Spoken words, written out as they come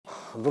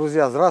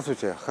Друзья,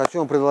 здравствуйте! Хочу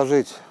вам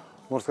предложить,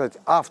 можно сказать,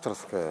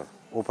 авторское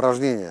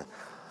упражнение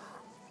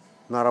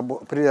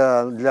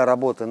для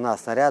работы на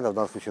снарядах, в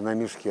данном случае на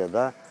мешке,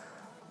 да,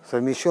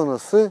 совмещено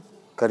с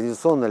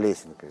координационной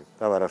лесенкой.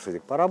 Давай,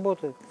 Рашидик,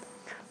 поработай.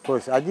 То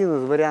есть один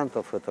из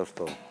вариантов это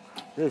что?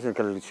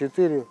 Лесенка или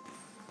 4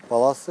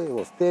 полосы,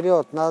 вот,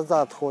 вперед,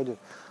 назад ходит.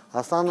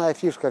 Основная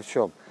фишка в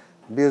чем?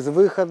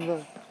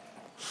 Безвыходно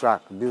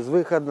шаг,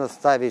 безвыходно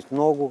ставить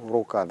ногу,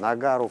 рука,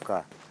 нога,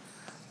 рука.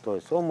 То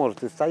есть он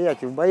может и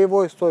стоять, и в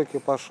боевой стойке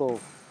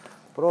пошел,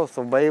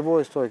 просто в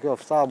боевой стойке,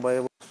 встал в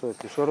боевой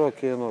стойке,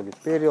 широкие ноги,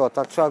 вперед,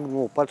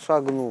 отшагнул,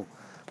 подшагнул.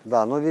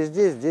 Да, но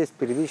везде здесь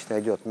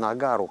первично идет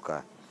нога,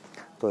 рука.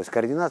 То есть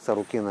координация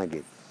руки и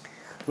ноги.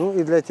 Ну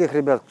и для тех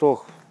ребят,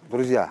 кто,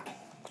 друзья,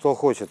 кто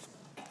хочет,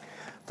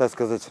 так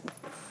сказать,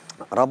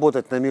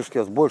 работать на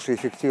мешке с большей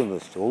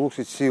эффективностью,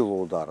 улучшить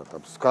силу удара,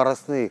 там,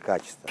 скоростные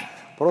качества,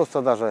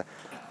 просто даже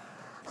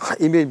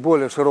иметь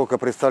более широкое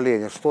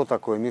представление, что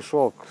такое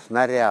мешок,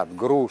 снаряд,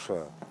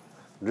 груша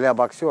для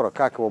боксера,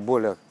 как его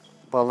более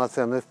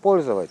полноценно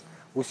использовать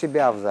у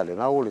себя в зале,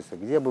 на улице,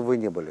 где бы вы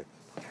ни были.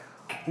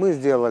 Мы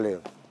сделали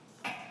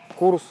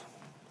курс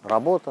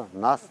 «Работа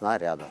на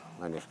снарядах»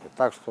 на мешке.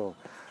 Так что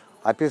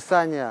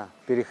описание,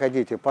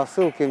 переходите по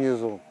ссылке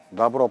внизу.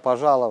 Добро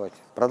пожаловать.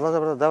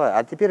 Продолжай, давай.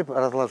 А теперь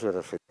разложи,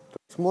 Рашид. То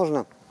есть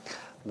можно,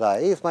 да,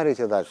 и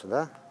смотрите дальше,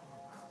 да.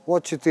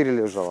 Вот 4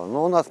 лежало.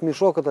 Но у нас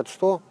мешок этот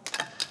что?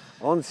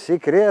 Он с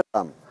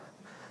секретом.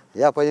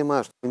 Я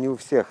понимаю, что не у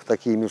всех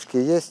такие мешки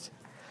есть,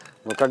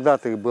 но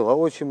когда-то их было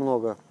очень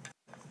много.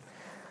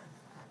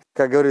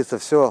 Как говорится,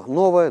 все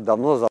новое,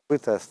 давно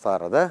забытое,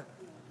 старое, да,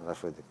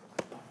 Рашидик?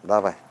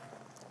 Давай.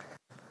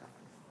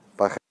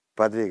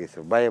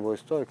 Подвигайся в боевой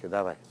стойке,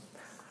 давай.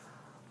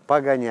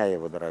 Погоняй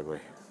его,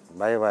 дорогой.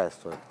 Боевая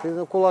стойка.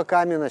 Ты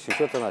кулаками начни,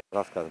 что ты начал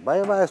рассказывать?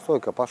 Боевая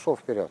стойка, пошел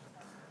вперед.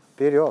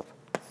 Вперед.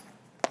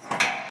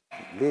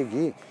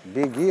 Беги,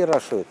 беги,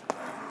 Рашид.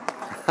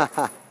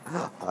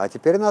 А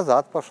теперь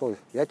назад пошел.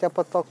 Я тебя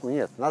подтолкну.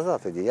 Нет,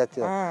 назад иди. Я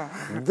тебя...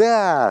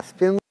 Да,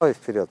 спиной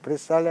вперед.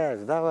 Представляешь?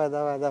 Давай,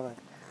 давай, давай.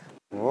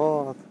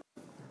 Вот.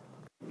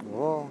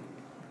 Вот.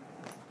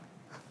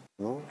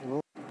 Ну.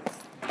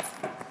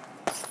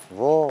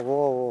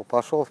 Во.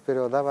 Пошел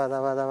вперед. Давай,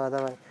 давай, давай,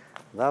 давай.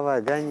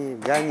 Давай, гони,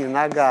 гони.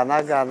 Нога.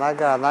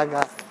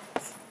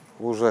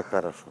 Уже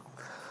хорошо.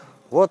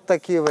 Вот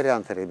такие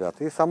варианты,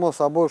 ребята. И само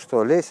собой,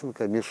 что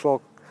лесенка,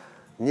 мешок.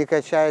 Не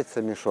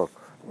качается мешок.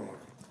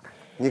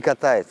 Не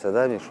катается,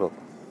 да, мешок?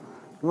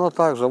 Но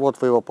также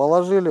вот вы его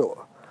положили.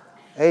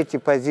 Эти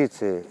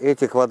позиции,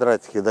 эти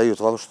квадратики дают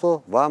вам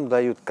что? Вам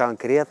дают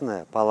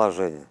конкретное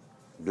положение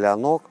для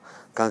ног,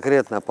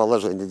 конкретное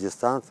положение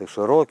дистанции,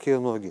 широкие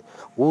ноги,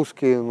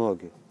 узкие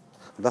ноги.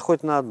 Да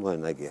хоть на одной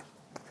ноге,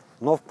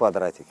 но в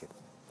квадратике.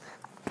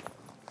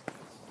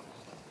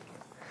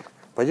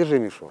 Подержи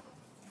мешок.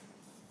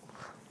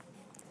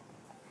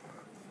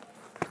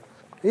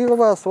 И у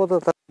вас вот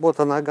эта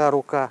работа нога,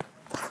 рука.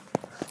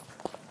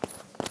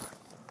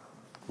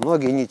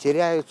 Ноги не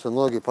теряются,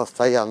 ноги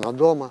постоянно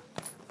дома.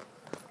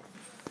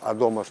 А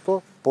дома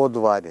что? Под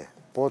вами,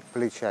 под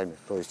плечами.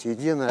 То есть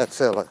единое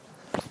целое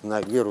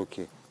ноги,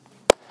 руки.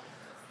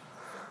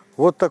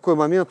 Вот такой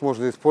момент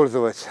можно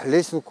использовать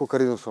лесенку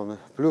координационную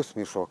плюс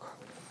мешок.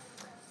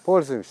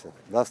 Пользуемся.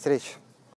 До встречи.